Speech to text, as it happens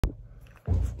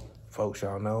Folks,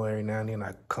 y'all know every now and then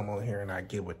I come on here and I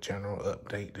give a general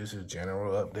update. This is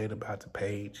general update about the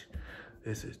page.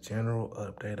 This is general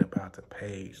update about the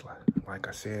page. Like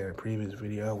I said in a previous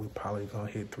video, we probably gonna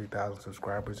hit 3,000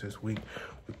 subscribers this week.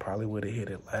 We probably would have hit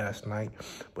it last night,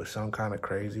 but some kind of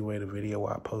crazy way the video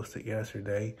I posted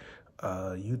yesterday,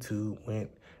 YouTube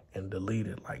went and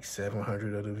deleted like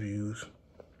 700 of the views.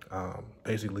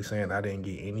 Basically saying I didn't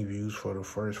get any views for the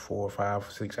first 4, 5,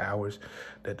 6 hours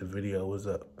that the video was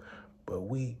up. But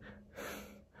we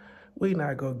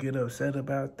not gonna get upset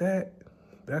about that.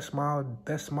 That's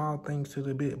small things to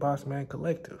the Big Boss Man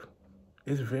Collective.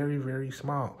 It's very, very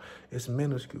small. It's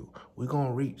minuscule. We're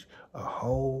gonna reach a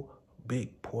whole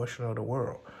big portion of the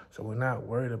world. So we're not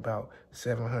worried about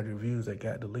 700 views that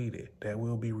got deleted. That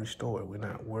will be restored. We're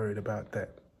not worried about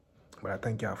that. But I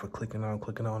thank y'all for clicking on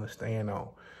and staying on.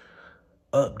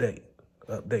 Update.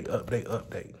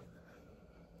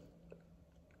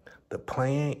 The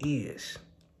plan is,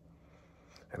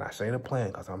 and I say the plan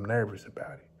because I'm nervous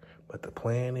about it, but the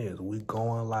plan is we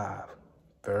going live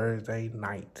Thursday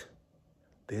night.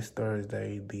 This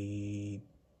Thursday, the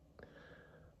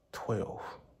 12th,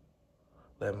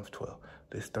 11th, 12th.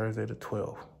 This Thursday, the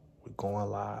 12th, we're going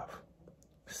live.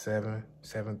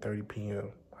 7:30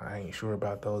 p.m. I ain't sure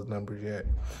about those numbers yet.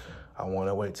 I want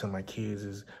to wait till my kids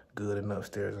is good and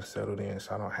upstairs and settled in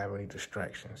so I don't have any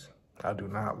distractions. I do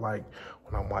not like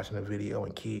when I'm watching a video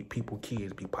and kids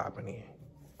be popping in.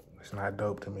 It's not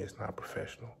dope to me. It's not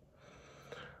professional.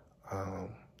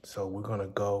 So we're gonna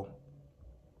go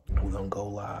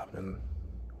live and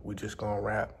we're just gonna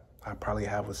rap. I probably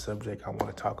have a subject I want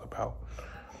to talk about,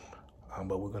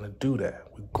 but we're gonna do that.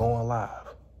 We're going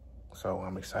live. So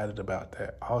I'm excited about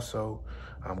that. Also,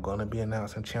 I'm gonna be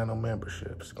announcing channel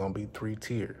memberships. It's gonna be 3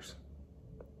 tiers.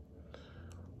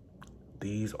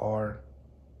 These are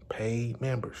paid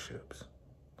memberships.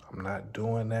 I'm not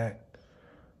doing that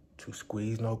to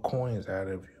squeeze no coins out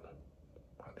of you.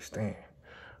 Understand?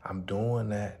 I'm doing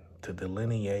that to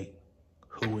delineate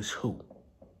who is who.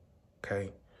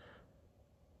 Okay?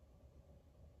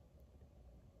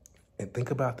 And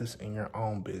think about this in your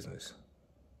own business.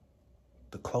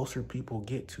 The closer people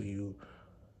get to you,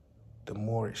 the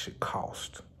more it should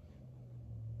cost,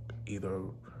 either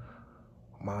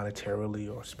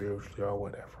monetarily or spiritually or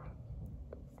whatever.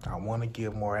 I want to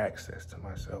give more access to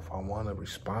myself. I want to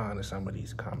respond to some of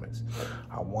these comments.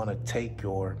 I want to take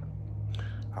your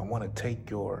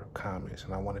comments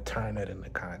and I want to turn that into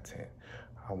content.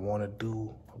 I want to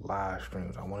do live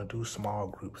streams. I want to do small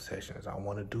group sessions. I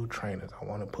want to do trainings. I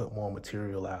want to put more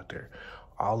material out there.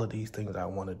 All of these things I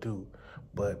want to do,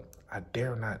 but I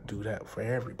dare not do that for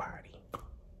everybody.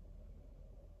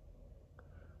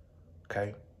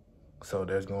 Okay? So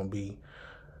there's going to be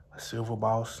a silver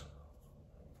boss,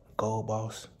 gold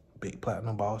boss, big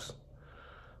platinum boss,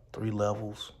 3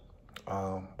 levels.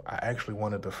 I actually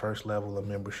wanted the first level of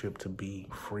membership to be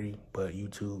free, but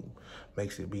YouTube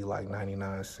makes it be like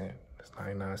 99 cents. It's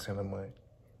 99 cents a month.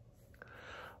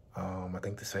 I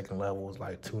think the second level is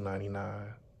like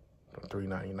 $2.99 or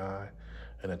 $3.99,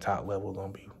 and the top level is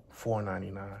gonna be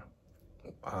 $4.99.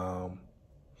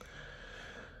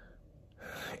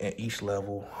 And each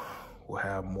level will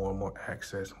have more and more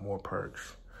access, more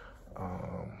perks.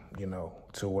 You know,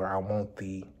 to where I want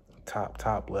the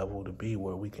top level to be,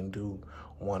 where we can do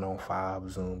 1-on-5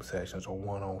 Zoom sessions or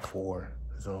 1-on-4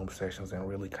 Zoom sessions and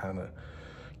really kind of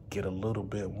get a little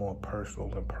bit more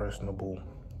personal and personable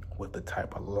with the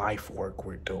type of life work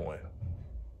we're doing.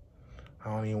 I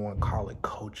don't even want to call it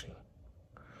coaching,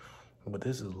 but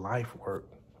this is life work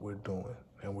we're doing,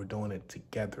 and we're doing it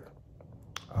together.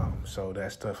 So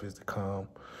that stuff is to come.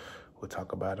 We'll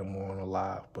talk about it more on the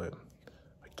live, but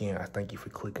again, I thank you for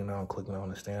clicking on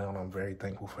and staying on. I'm very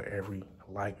thankful for every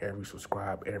like, every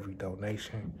subscribe, every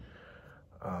donation.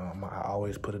 I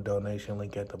always put a donation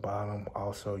link at the bottom.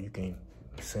 Also, you can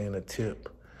send a tip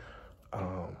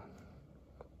on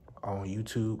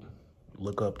YouTube.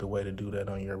 Look up the way to do that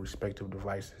on your respective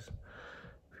devices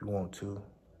if you want to.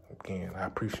 Again, I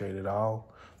appreciate it all.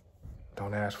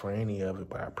 Don't ask for any of it,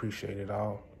 but I appreciate it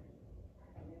all.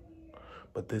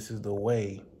 But this is the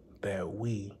way that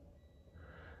we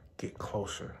get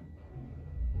closer,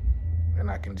 and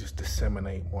I can just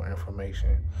disseminate more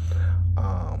information.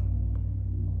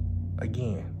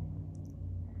 Again,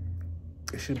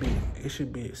 it should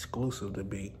be exclusive to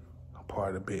be a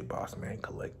part of the Big Boss Man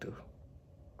Collective.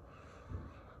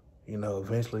 You know,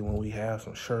 eventually when we have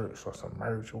some shirts or some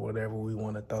merch or whatever we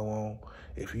want to throw on,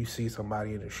 if you see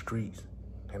somebody in the streets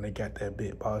and they got that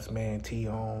Big Boss Man tee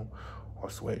on or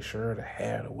sweatshirt or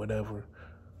hat or whatever,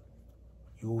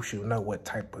 you should know what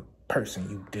type of person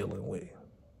you dealing with.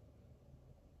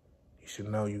 You should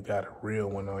know you got a real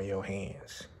one on your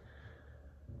hands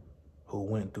who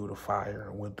went through the fire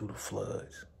and went through the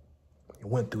floods, and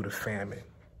went through the famine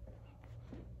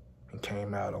and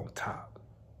came out on top.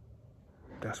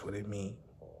 That's what it means.